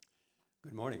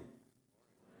Good morning.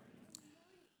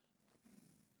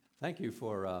 Thank you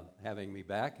for having me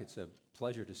back. It's a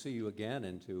pleasure to see you again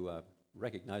and to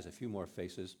recognize a few more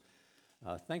faces.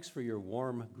 Thanks for your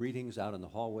warm greetings out in the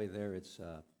hallway there. It's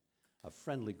a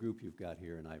friendly group you've got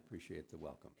here, and I appreciate the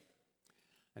welcome.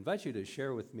 I invite you to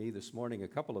share with me this morning a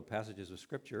couple of passages of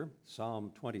Scripture,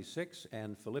 Psalm 26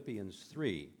 and Philippians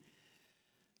 3.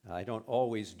 I don't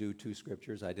always do two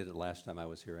scriptures. I did it last time I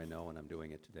was here, I know, and I'm doing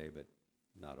it today, but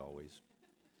not always.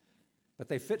 But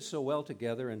they fit so well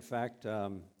together. In fact,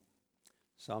 Psalm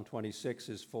 26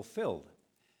 is fulfilled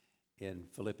in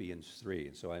Philippians 3.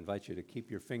 And so I invite you to keep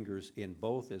your fingers in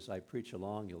both as I preach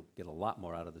along. You'll get a lot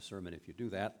more out of the sermon if you do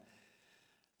that.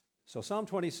 So Psalm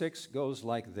 26 goes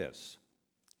like this.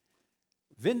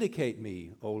 Vindicate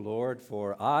me, O Lord,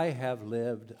 for I have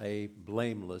lived a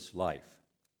blameless life.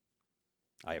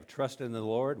 I have trusted in the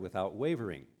Lord without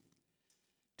wavering.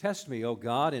 Test me, O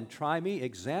God, and try me.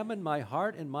 Examine my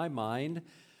heart and my mind,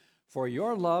 for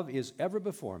your love is ever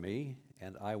before me,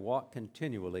 and I walk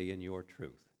continually in your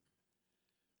truth.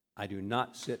 I do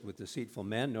not sit with deceitful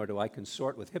men, nor do I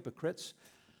consort with hypocrites.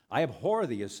 I abhor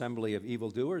the assembly of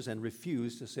evildoers and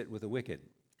refuse to sit with the wicked.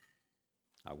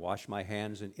 I wash my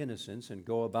hands in innocence and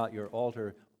go about your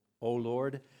altar, O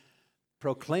Lord,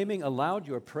 proclaiming aloud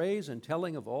your praise and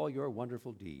telling of all your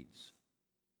wonderful deeds.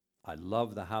 I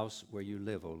love the house where you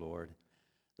live, O Lord,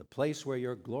 the place where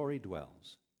your glory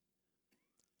dwells.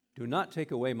 Do not take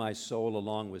away my soul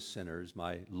along with sinners,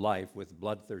 my life with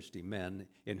bloodthirsty men,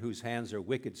 in whose hands are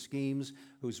wicked schemes,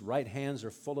 whose right hands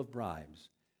are full of bribes.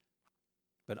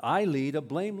 But I lead a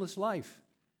blameless life.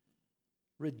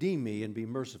 Redeem me and be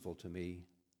merciful to me.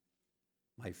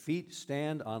 My feet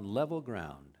stand on level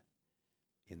ground.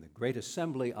 In the great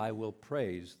assembly I will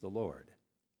praise the Lord.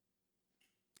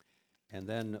 And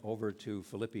then over to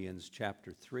Philippians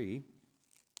chapter 3,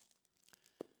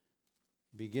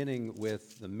 beginning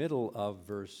with the middle of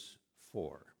verse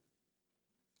 4.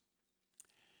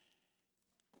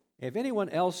 If anyone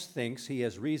else thinks he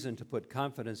has reason to put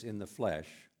confidence in the flesh,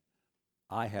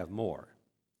 I have more.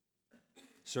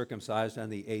 Circumcised on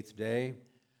the 8th day,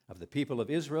 of the people of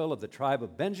Israel, of the tribe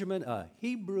of Benjamin, a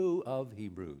Hebrew of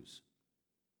Hebrews.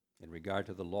 In regard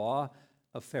to the law,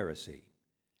 a Pharisee.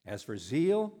 As for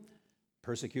zeal,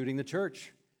 persecuting the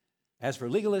church. As for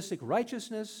legalistic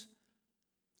righteousness,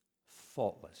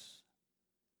 faultless.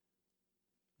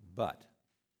 But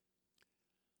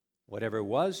whatever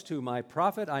was to my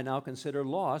profit, I now consider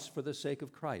loss for the sake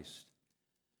of Christ.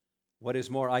 What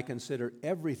is more, I consider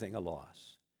everything a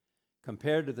loss,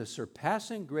 compared to the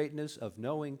surpassing greatness of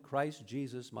knowing Christ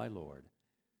Jesus my Lord,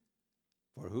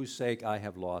 for whose sake I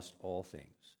have lost all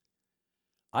things.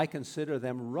 I consider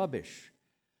them rubbish,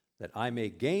 that I may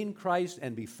gain Christ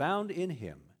and be found in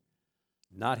him,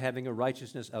 not having a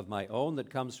righteousness of my own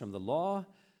that comes from the law,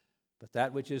 but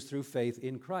that which is through faith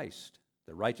in Christ,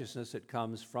 the righteousness that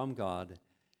comes from God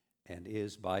and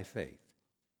is by faith.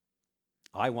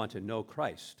 I want to know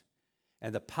Christ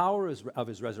and the power of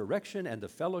his resurrection and the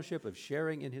fellowship of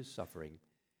sharing in his suffering,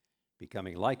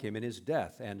 becoming like him in his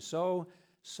death, and so,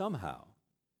 somehow,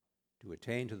 to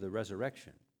attain to the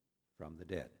resurrection from the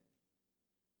dead.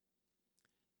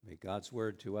 May God's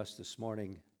word to us this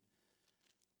morning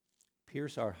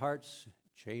pierce our hearts,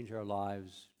 change our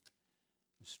lives,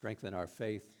 strengthen our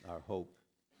faith, our hope,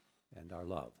 and our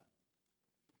love.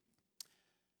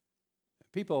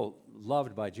 People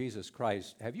loved by Jesus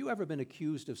Christ, have you ever been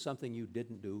accused of something you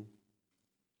didn't do?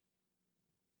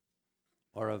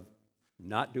 Or of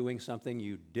not doing something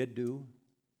you did do?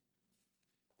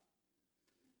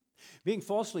 Being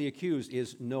falsely accused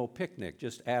is no picnic.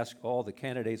 Just ask all the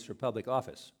candidates for public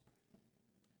office.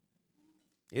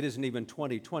 It isn't even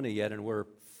 2020 yet, and we're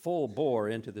full bore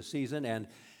into the season,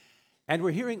 and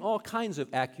we're hearing all kinds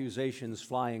of accusations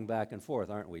flying back and forth,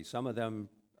 aren't we? Some of them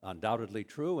undoubtedly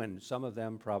true, and some of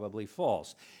them probably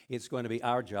false. It's going to be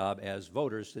our job as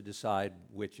voters to decide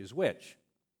which is which.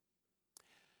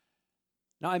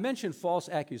 Now, I mentioned false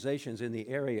accusations in the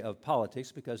area of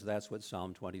politics because that's what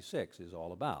Psalm 26 is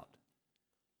all about.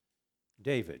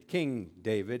 King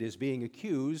David, is being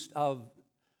accused of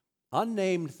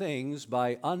unnamed things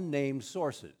by unnamed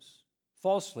sources,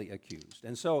 falsely accused.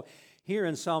 And so here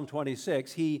in Psalm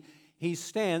 26, he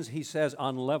stands, he says,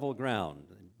 on level ground.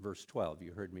 Verse 12,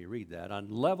 you heard me read that. On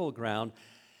level ground,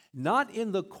 not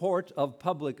in the court of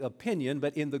public opinion,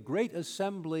 but in the great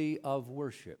assembly of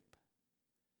worship,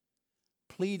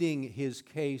 pleading his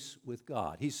case with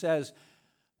God. He says,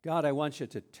 God, I want you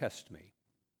to test me,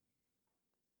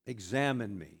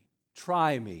 examine me,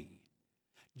 try me,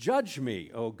 judge me,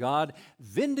 O God,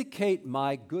 vindicate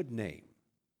my good name.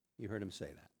 You heard him say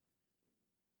that.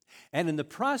 And in the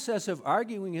process of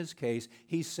arguing his case,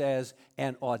 he says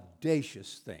an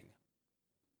audacious thing.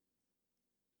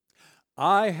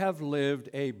 I have lived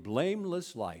a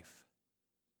blameless life,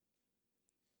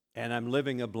 and I'm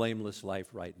living a blameless life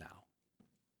right now.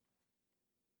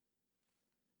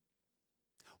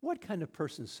 What kind of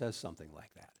person says something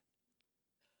like that?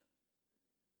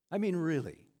 I mean,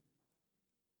 really.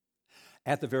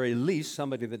 At the very least,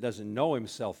 somebody that doesn't know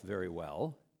himself very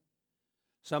well,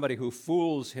 somebody who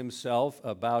fools himself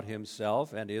about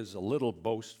himself and is a little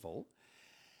boastful.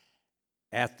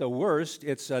 At the worst,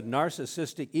 it's a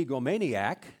narcissistic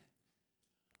egomaniac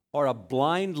or a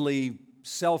blindly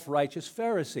self-righteous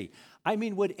Pharisee. I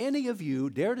mean, would any of you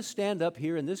dare to stand up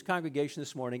here in this congregation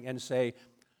this morning and say,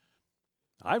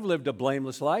 I've lived a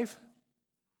blameless life,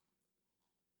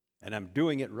 and I'm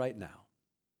doing it right now?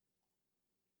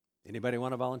 Anybody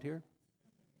want to volunteer?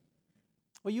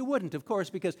 Well, you wouldn't, of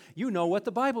course, because you know what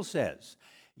the Bible says.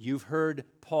 You've heard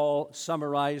Paul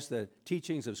summarize the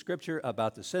teachings of Scripture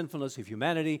about the sinfulness of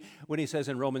humanity when he says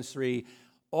in Romans 3,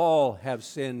 all have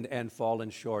sinned and fallen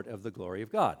short of the glory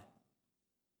of God.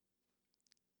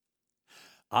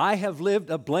 I have lived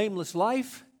a blameless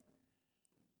life?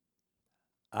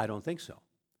 I don't think so.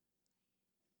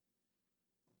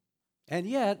 And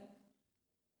yet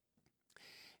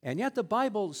the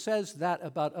Bible says that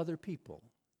about other people.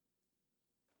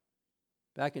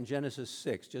 Back in Genesis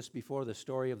 6, just before the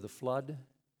story of the flood,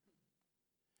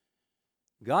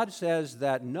 God says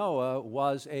that Noah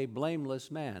was a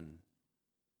blameless man.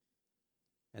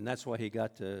 And that's why he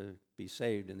got to be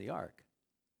saved in the ark.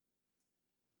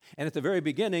 And at the very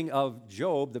beginning of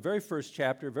Job, the very first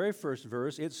chapter, very first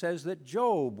verse, it says that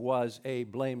Job was a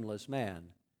blameless man.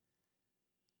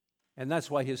 And that's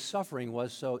why his suffering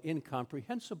was so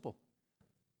incomprehensible.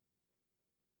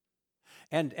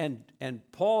 And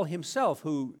Paul himself,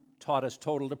 who taught us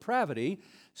total depravity,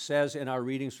 says in our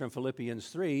readings from Philippians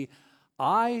 3,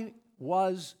 I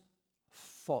was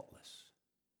faultless.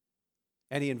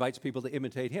 And he invites people to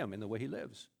imitate him in the way he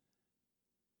lives.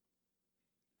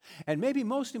 And maybe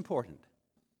most important,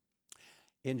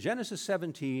 in Genesis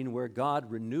 17, where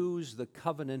God renews the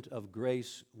covenant of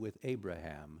grace with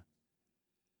Abraham,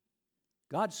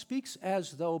 God speaks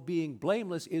as though being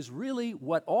blameless is really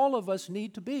what all of us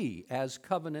need to be as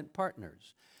covenant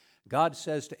partners. God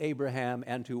says to Abraham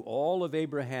and to all of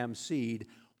Abraham's seed,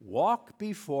 walk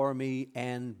before me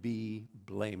and be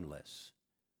blameless.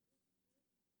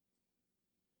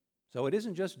 So it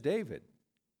isn't just David.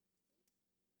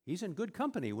 He's in good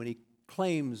company when he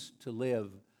claims to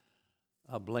live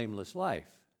a blameless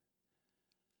life.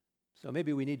 So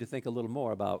maybe we need to think a little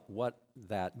more about what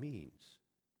that means.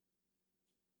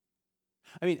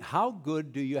 I mean, how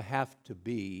good do you have to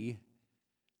be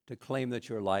to claim that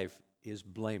your life is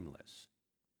blameless?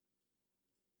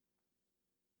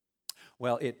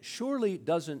 Well, it surely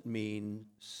doesn't mean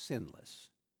sinless.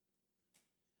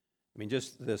 I mean,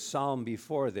 just the psalm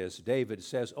before this, David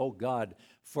says, "Oh God,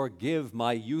 forgive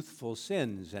my youthful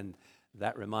sins." And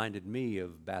that reminded me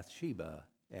of Bathsheba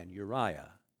and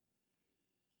Uriah.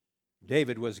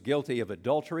 David was guilty of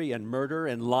adultery and murder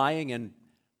and lying and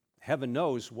heaven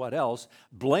knows what else.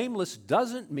 Blameless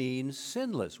doesn't mean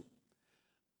sinless.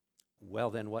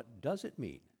 Well, then what does it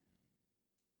mean?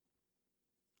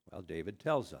 Well, David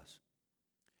tells us.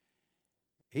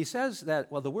 He says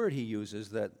that, well, the word he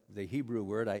uses, that the Hebrew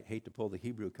word, I hate to pull the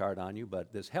Hebrew card on you,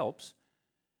 but this helps,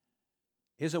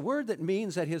 is a word that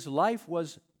means that his life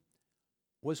was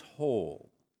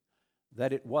whole,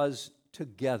 that it was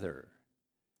together,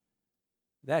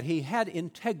 that he had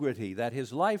integrity, that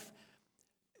his life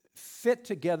fit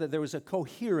together. There was a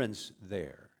coherence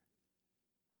there.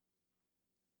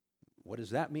 What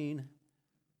does that mean?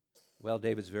 Well,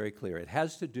 David's very clear. It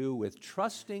has to do with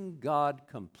trusting God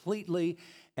completely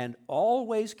and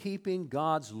always keeping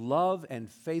God's love and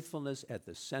faithfulness at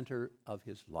the center of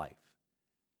his life.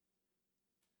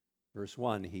 Verse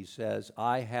 1, he says,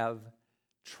 I have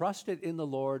trusted in the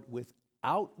Lord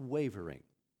without wavering.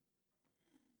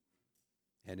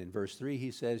 And in verse 3,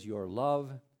 he says, your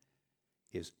love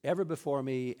is ever before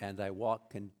me, and I walk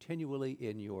continually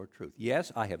in your truth.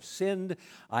 Yes, I have sinned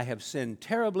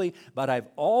terribly, but I've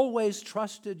always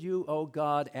trusted you, O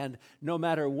God, and no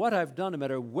matter what I've done, no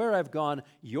matter where I've gone,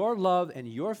 your love and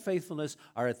your faithfulness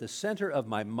are at the center of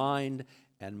my mind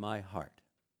and my heart.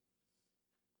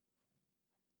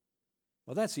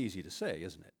 Well, that's easy to say,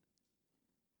 isn't it?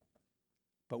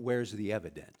 But where's the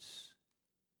evidence?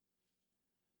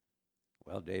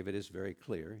 Well, David is very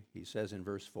clear. He says in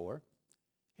verse 4,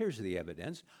 here's the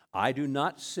evidence. I do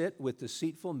not sit with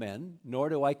deceitful men, nor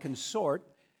do I consort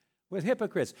with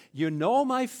hypocrites. You know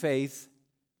my faith,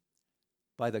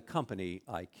 by the company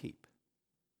I keep.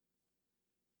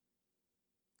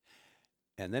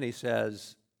 And then he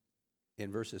says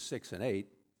in verses 6 and 8,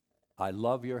 I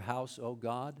love your house, O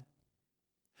God.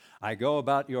 I go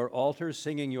about your altars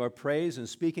singing your praise and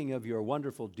speaking of your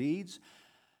wonderful deeds.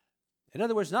 In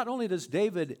other words, not only does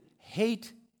David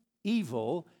hate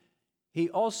evil, he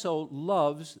also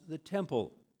loves the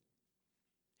temple.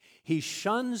 He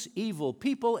shuns evil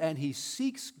people and he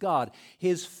seeks God.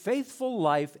 His faithful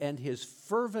life and his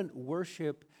fervent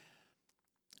worship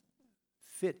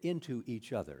fit into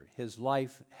each other. His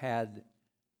life had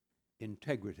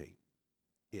integrity.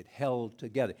 It held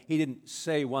together. He didn't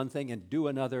say one thing and do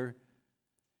another.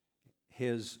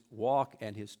 His walk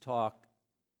and his talk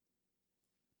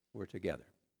were together.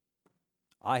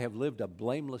 I have lived a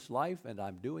blameless life, and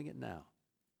I'm doing it now.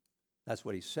 That's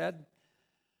what he said.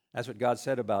 That's what God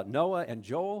said about Noah and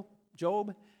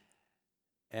Job.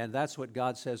 And that's what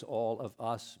God says all of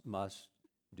us must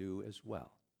do as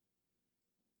well.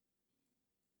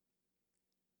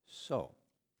 So,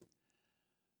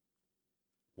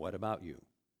 what about you?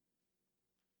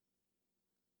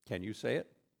 Can you say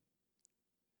it?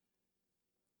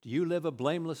 Do you live a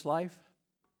blameless life?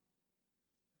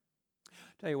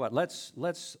 Tell you what,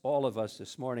 let's all of us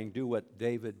this morning do what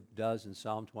David does in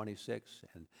Psalm 26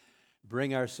 and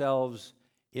bring ourselves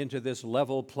into this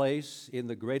level place in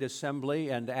the great assembly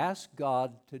and ask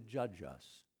God to judge us,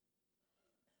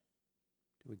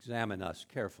 to examine us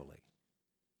carefully,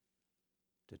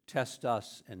 to test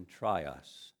us and try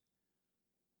us.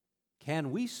 Can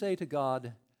we say to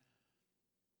God,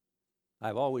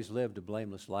 I've always lived a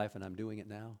blameless life and I'm doing it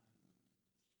now?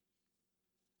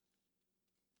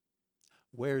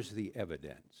 Where's the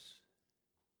evidence?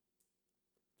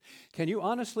 Can you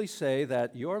honestly say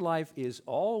that your life is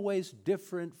always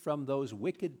different from those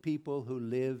wicked people who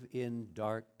live in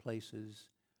dark places?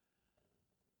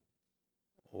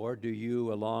 Or do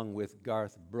you, along with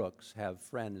Garth Brooks, have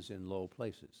friends in low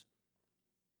places?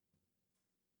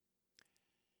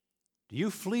 Do you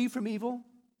flee from evil?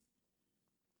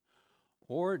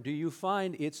 Or do you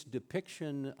find its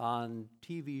depiction on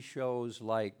TV shows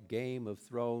like Game of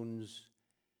Thrones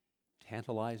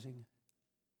tantalizing?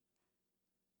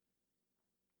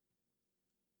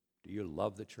 Do you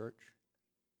love the church?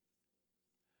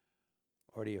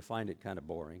 Or do you find it kind of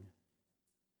boring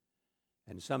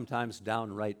and sometimes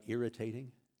downright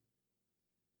irritating?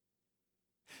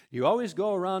 You always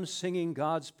go around singing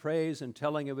God's praise and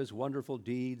telling of his wonderful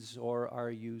deeds, or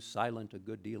are you silent a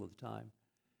good deal of the time?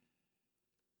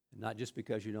 Not just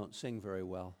because you don't sing very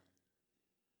well,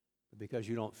 but because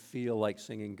you don't feel like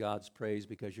singing God's praise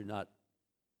because you're not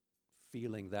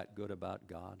feeling that good about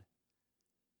God.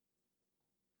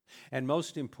 And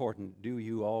most important, do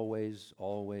you always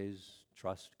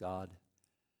trust God?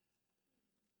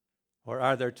 Or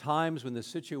are there times when the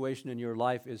situation in your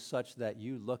life is such that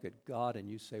you look at God and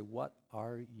you say, what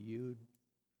are you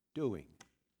doing?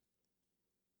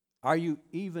 Are you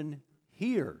even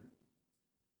here?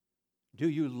 Do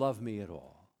you love me at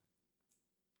all?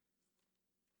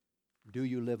 Do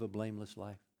you live a blameless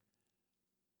life?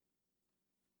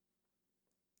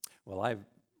 Well, I've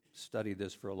studied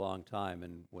this for a long time,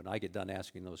 and when I get done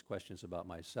asking those questions about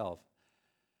myself,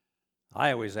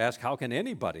 I always ask, how can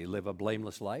anybody live a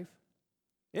blameless life?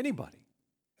 Anybody.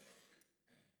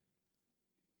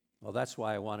 Well, that's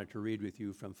why I wanted to read with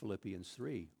you from Philippians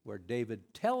 3, where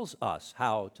David tells us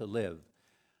how to live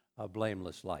a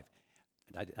blameless life.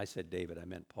 And I said David, I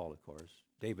meant Paul, of course.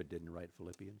 David didn't write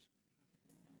Philippians.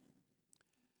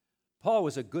 Paul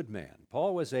was a good man.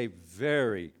 Paul was a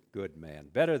very good man,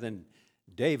 better than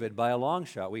David by a long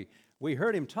shot. We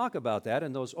heard him talk about that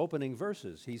in those opening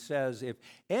verses. He says, if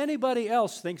anybody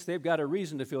else thinks they've got a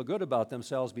reason to feel good about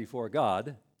themselves before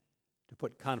God, to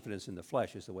put confidence in the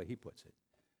flesh is the way he puts it.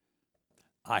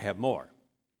 I have more.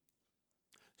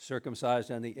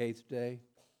 Circumcised on the 8th day,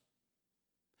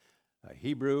 a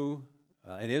Hebrew,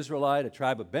 an Israelite, a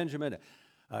tribe of Benjamin,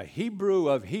 a Hebrew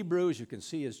of Hebrews. You can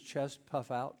see his chest puff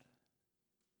out.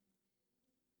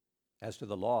 As to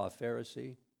the law, a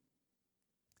Pharisee.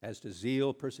 As to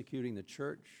zeal, persecuting the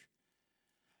church.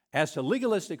 As to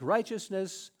legalistic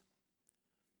righteousness,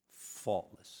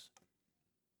 faultless.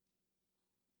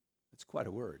 That's quite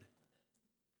a word.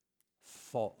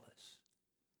 Faultless.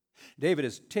 David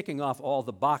is ticking off all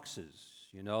the boxes,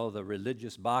 the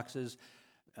religious boxes,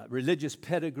 religious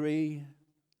pedigree,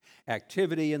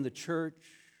 activity in the church,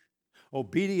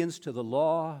 obedience to the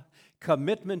law,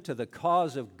 commitment to the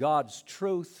cause of God's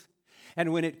truth.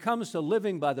 And when it comes to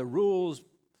living by the rules,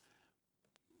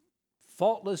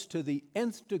 faultless to the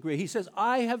nth degree. He says,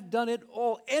 I have done it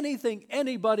all. Anything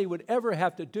anybody would ever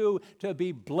have to do to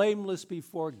be blameless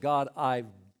before God, I've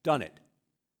done it.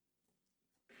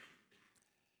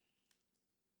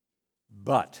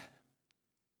 But,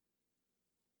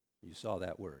 you saw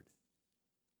that word.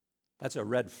 That's a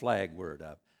red flag word,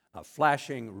 a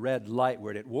flashing red light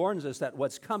word. It warns us that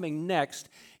what's coming next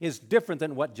is different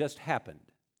than what just happened,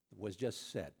 was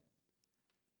just said.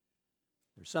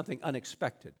 There's something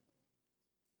unexpected,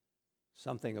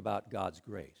 something about God's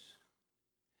grace.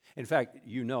 In fact,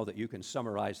 you know that you can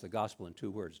summarize the gospel in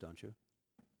 2 words, don't you?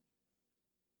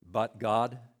 But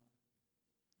God.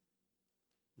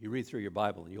 You read through your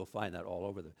Bible and you'll find that all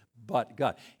over but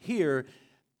God. Here,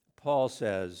 Paul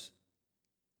says,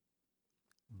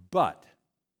 but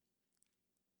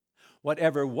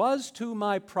whatever was to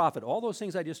my profit, all those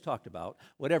things I just talked about,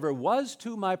 whatever was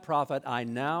to my profit, I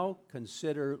now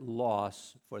consider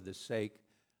loss for the sake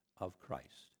of Christ.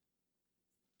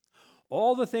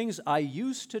 All the things I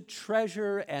used to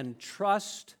treasure and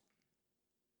trust,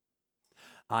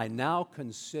 I now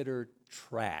consider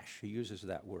trash. He uses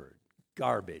that word,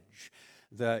 garbage.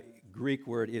 The Greek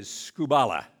word is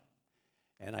skubala,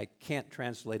 and I can't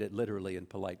translate it literally in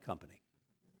polite company.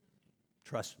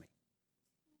 Trust me.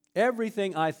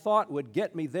 Everything I thought would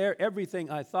get me there, everything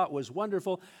I thought was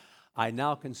wonderful, I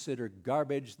now consider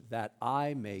garbage that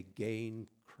I may gain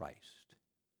Christ.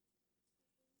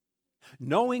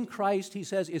 Knowing Christ, he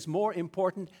says, is more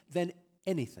important than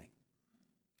anything.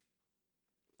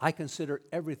 I consider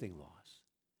everything loss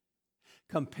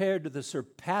compared to the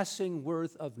surpassing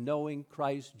worth of knowing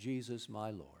Christ Jesus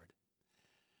my Lord.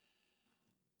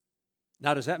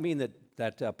 Now, does that mean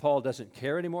that Paul doesn't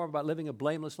care anymore about living a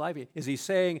blameless life? Is he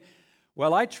saying,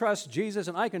 well, I trust Jesus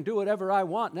and I can do whatever I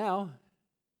want now?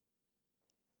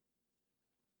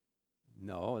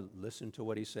 No, listen to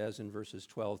what he says in verses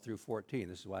 12 through 14.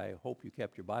 This is why I hope you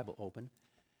kept your Bible open.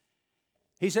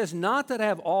 He says, not that I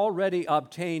have already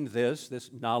obtained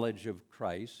this knowledge of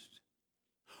Christ,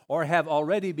 or have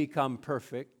already become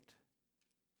perfect,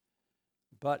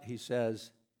 but he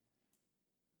says,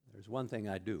 there's one thing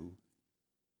I do.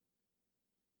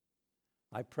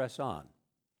 I press on.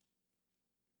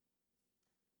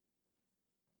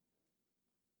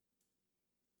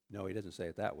 No, he doesn't say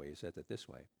it that way. He says it this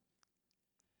way.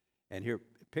 And here,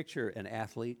 picture an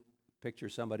athlete. Picture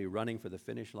somebody running for the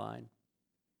finish line.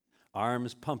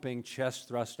 Arms pumping, chest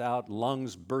thrust out,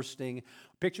 lungs bursting.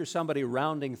 Picture somebody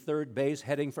rounding third base,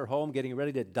 heading for home, getting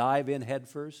ready to dive in head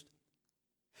first.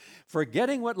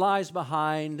 Forgetting what lies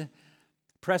behind,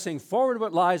 pressing forward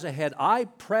what lies ahead, I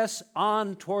press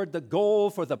on toward the goal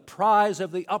for the prize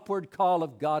of the upward call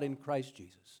of God in Christ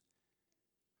Jesus.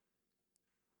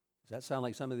 Does that sound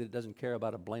like somebody that doesn't care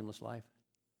about a blameless life?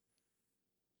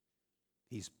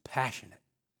 He's passionate,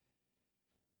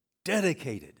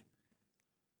 dedicated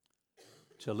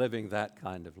to living that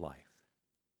kind of life.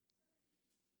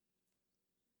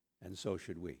 And so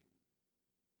should we.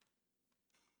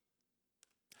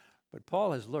 But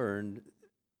Paul has learned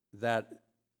that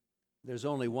there's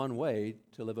only one way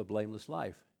to live a blameless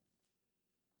life.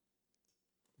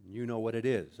 You know what it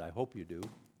is. I hope you do.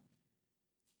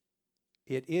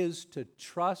 It is to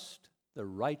trust the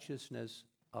righteousness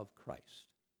of Christ.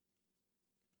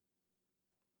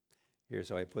 Here's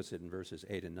how he puts it in verses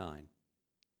 8 and 9.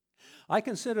 I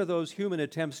consider those human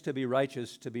attempts to be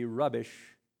righteous to be rubbish,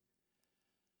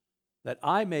 that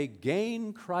I may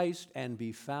gain Christ and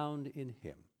be found in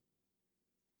him.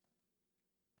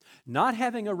 Not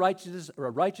having a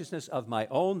righteousness of my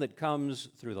own that comes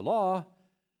through the law,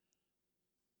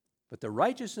 but the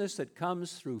righteousness that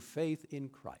comes through faith in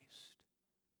Christ.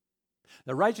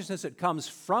 The righteousness that comes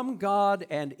from God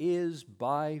and is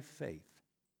by faith.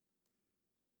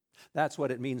 That's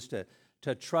what it means to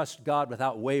trust God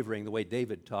without wavering, the way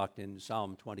David talked in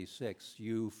Psalm 26.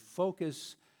 You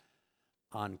focus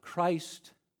on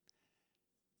Christ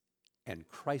and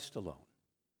Christ alone.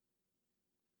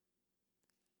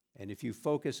 And if you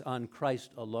focus on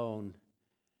Christ alone,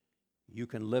 you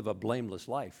can live a blameless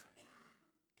life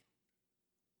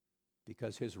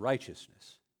because his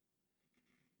righteousness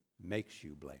makes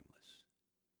you blameless.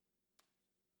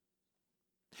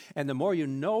 And the more you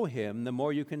know him, the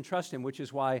more you can trust him, which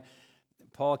is why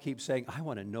Paul keeps saying, I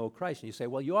want to know Christ. And you say,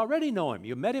 well, you already know him.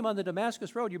 You met him on the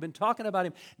Damascus Road. You've been talking about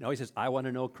him. No, he says, I want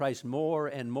to know Christ more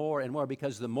and more and more,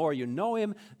 because the more you know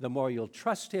him, the more you'll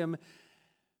trust him.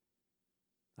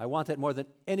 I want that more than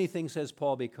anything, says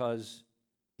Paul, because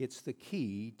it's the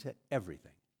key to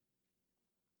everything.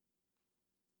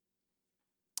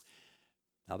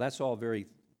 Now, that's all very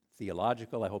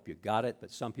theological. I hope you got it,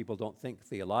 but some people don't think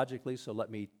theologically, so let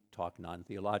me talk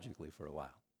non-theologically for a while.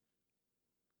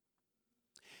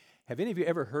 Have any of you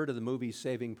ever heard of the movie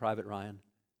Saving Private Ryan?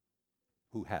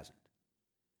 Who hasn't?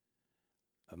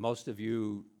 Most of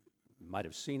you might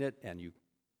have seen it, and you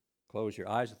close your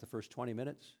eyes at the first 20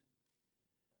 minutes.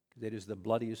 It is the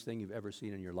bloodiest thing you've ever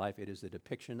seen in your life. It is the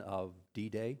depiction of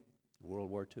D-Day, World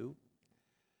War II.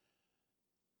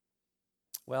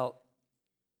 Well,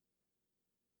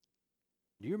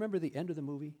 do you remember the end of the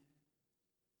movie?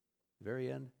 The very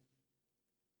end?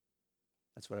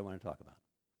 That's what I want to talk about.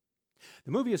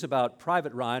 The movie is about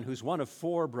Private Ryan, who's one of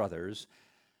 4 brothers,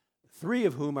 3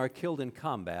 of whom are killed in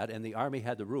combat, and the Army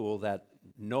had the rule that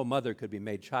no mother could be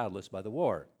made childless by the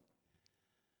war.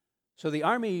 So the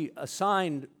Army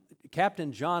assigned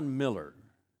Captain John Miller,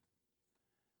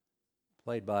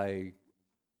 played by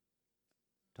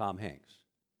Tom Hanks,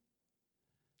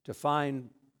 to find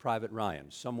Private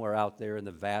Ryan somewhere out there in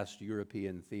the vast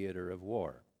European theater of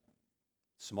war.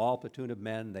 Small platoon of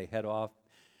men, they head off,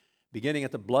 beginning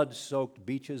at the blood-soaked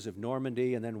beaches of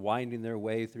Normandy and then winding their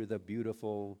way through the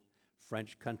beautiful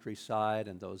French countryside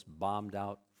and those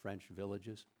bombed-out French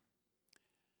villages.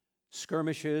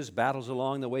 Skirmishes, battles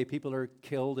along the way, people are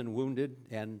killed and wounded,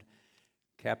 and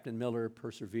Captain Miller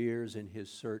perseveres in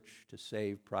his search to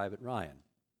save Private Ryan.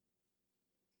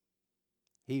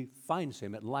 He finds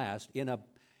him at last in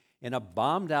a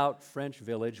bombed-out French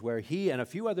village where he and a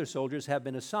few other soldiers have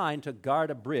been assigned to guard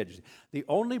a bridge, the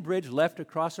only bridge left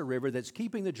across a river that's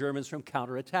keeping the Germans from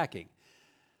counterattacking.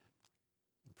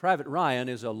 Private Ryan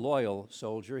is a loyal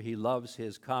soldier. He loves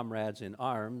his comrades in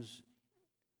arms,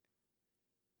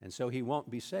 and so he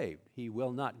won't be saved. He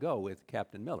will not go with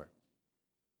Captain Miller.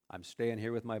 I'm staying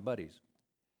here with my buddies.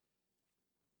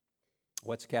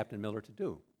 What's Captain Miller to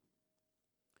do?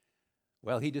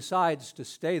 Well, he decides to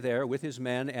stay there with his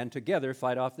men and together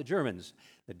fight off the Germans.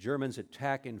 The Germans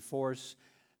attack in force.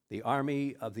 The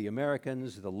army of the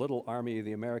Americans, the little army of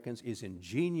the Americans, is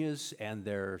ingenious, and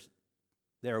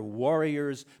they're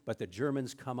warriors, but the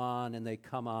Germans come on, and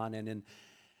in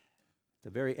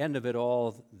the very end of it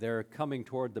all, they're coming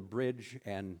toward the bridge,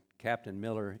 and Captain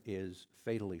Miller is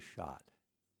fatally shot.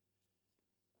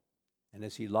 And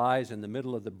as he lies in the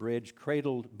middle of the bridge,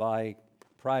 cradled by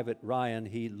Private Ryan,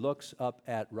 he looks up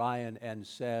at Ryan and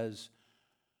says,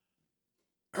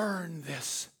 "Earn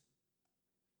this.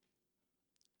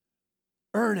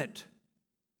 Earn it."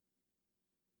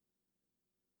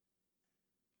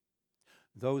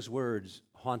 Those words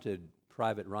haunted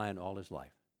Private Ryan all his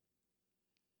life.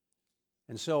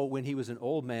 And so when he was an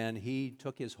old man, he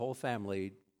took his whole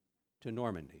family to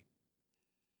Normandy,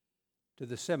 to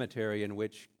the cemetery in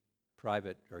which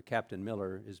Captain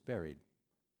Miller is buried.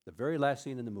 The very last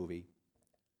scene in the movie,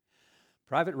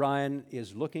 Private Ryan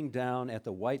is looking down at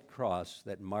the white cross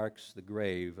that marks the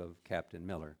grave of Captain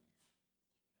Miller.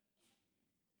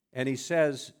 And he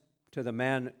says to the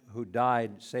man who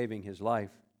died saving his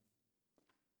life,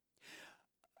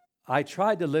 "I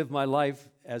tried to live my life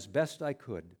as best I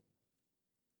could.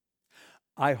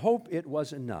 I hope it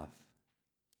was enough.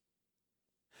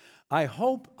 I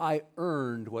hope I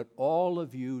earned what all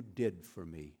of you did for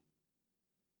me."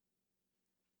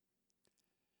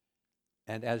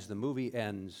 And as the movie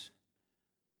ends,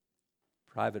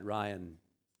 Private Ryan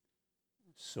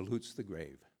salutes the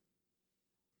grave,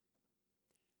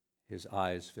 his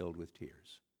eyes filled with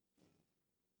tears.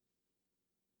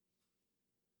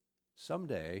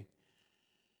 Someday,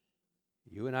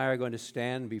 you and I are going to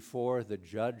stand before the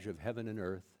judge of heaven and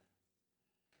earth,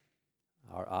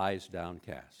 our eyes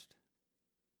downcast.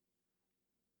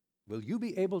 Will you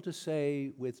be able to say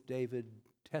with David,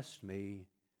 "Test me,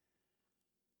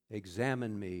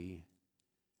 examine me,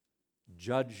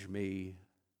 judge me,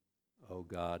 O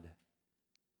God.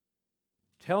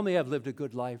 Tell me I've lived a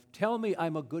good life. Tell me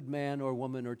I'm a good man or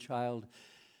woman or child.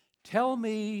 Tell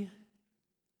me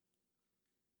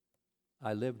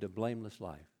I lived a blameless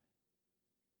life."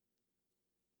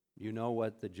 You know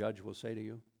what the judge will say to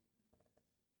you?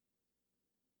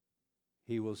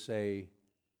 He will say,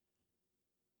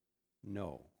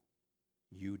 "No,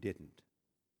 you didn't.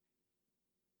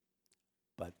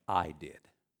 But I did.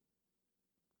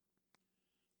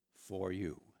 For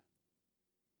you."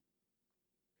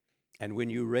 And when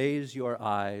you raise your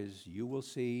eyes, you will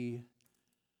see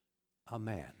a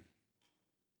man.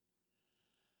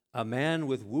 A man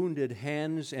with wounded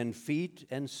hands and feet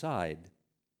and side.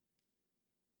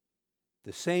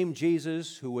 The same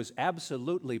Jesus who was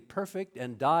absolutely perfect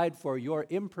and died for your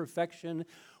imperfection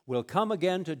will come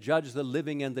again to judge the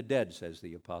living and the dead, says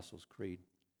the Apostles' Creed.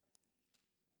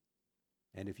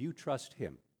 And if you trust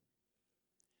him,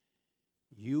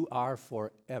 you are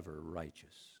forever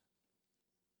righteous.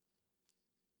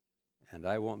 And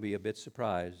I won't be a bit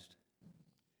surprised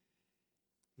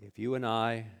if you and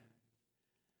I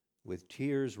with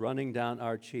tears running down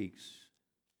our cheeks,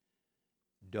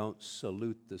 don't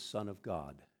salute the Son of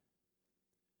God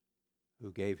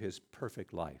who gave his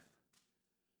perfect life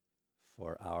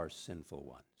for our sinful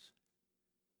ones.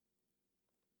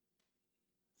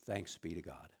 Thanks be to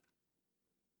God.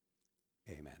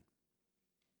 Amen.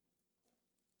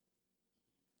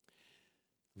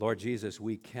 Lord Jesus,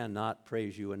 we cannot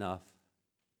praise you enough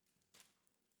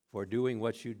for doing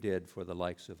what you did for the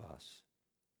likes of us.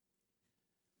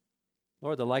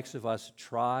 Lord, the likes of us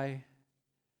try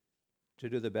to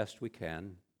do the best we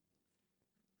can,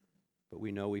 but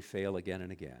we know we fail again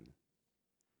and again.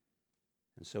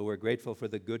 And so we're grateful for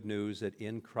the good news that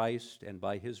in Christ and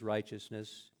by his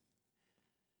righteousness,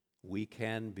 we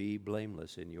can be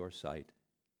blameless in your sight.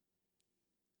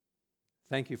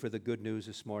 Thank you for the good news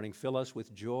this morning. Fill us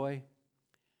with joy,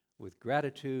 with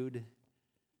gratitude,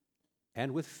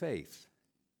 and with faith.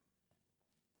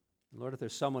 Lord, if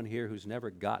there's someone here who's never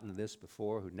gotten this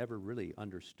before, who never really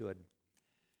understood,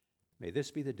 may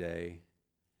this be the day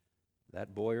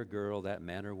that boy or girl, that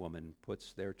man or woman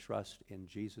puts their trust in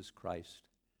Jesus Christ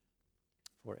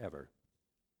forever.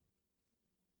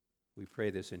 We pray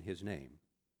this in his name.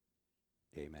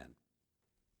 Amen.